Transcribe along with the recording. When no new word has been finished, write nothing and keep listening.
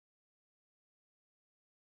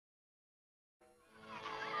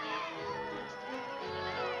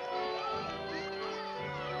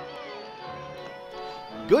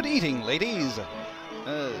Good eating, ladies.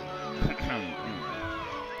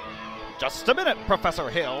 Just a minute, Professor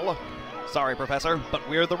Hill. Sorry, Professor, but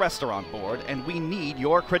we're the restaurant board, and we need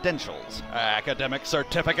your credentials. Academic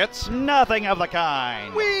certificates? Nothing of the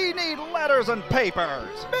kind. We need letters and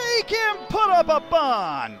papers. Make him put up a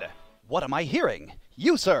bond. What am I hearing?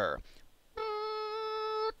 You, sir.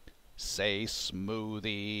 Say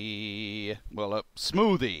smoothie. Well,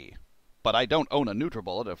 smoothie. But I don't own a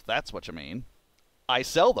NutriBullet, if that's what you mean. I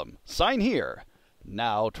sell them. Sign here.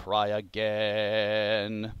 Now try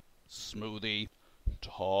again. Smoothie.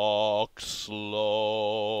 Talk slow.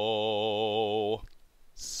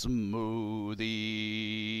 Smoothie.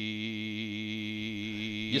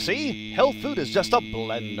 You see? Health food is just a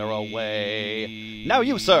blender away. Now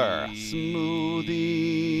you, sir.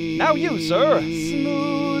 Smoothie. Now you, sir.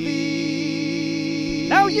 Smoothie.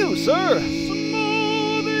 Now you, sir. Smoothie.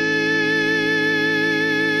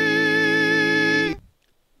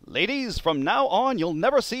 Ladies, from now on, you'll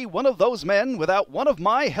never see one of those men without one of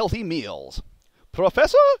my healthy meals.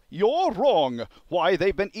 Professor, you're wrong. Why,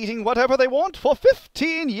 they've been eating whatever they want for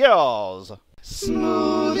 15 years.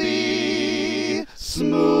 Smoothie,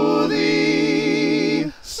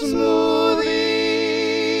 smoothie,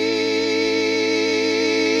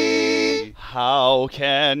 smoothie. How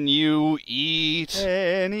can you eat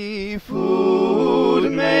any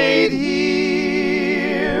food made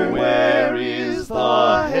here? Where is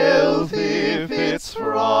the health if it's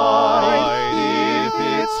fried? If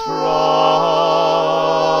it's fried,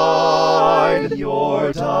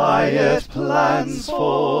 your diet plan's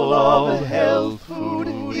full of health food,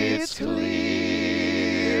 it's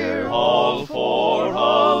clear. All for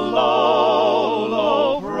a low,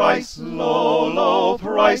 low price, low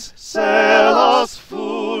price. Sell us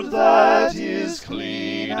food that is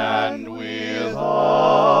clean and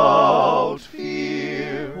without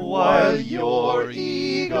fear, while your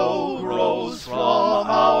ego grows from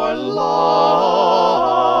our love.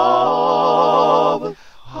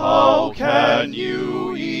 How can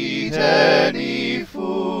you eat any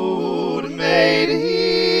food made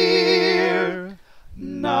here?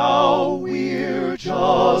 Now we're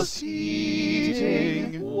just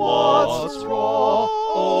eating what's wrong.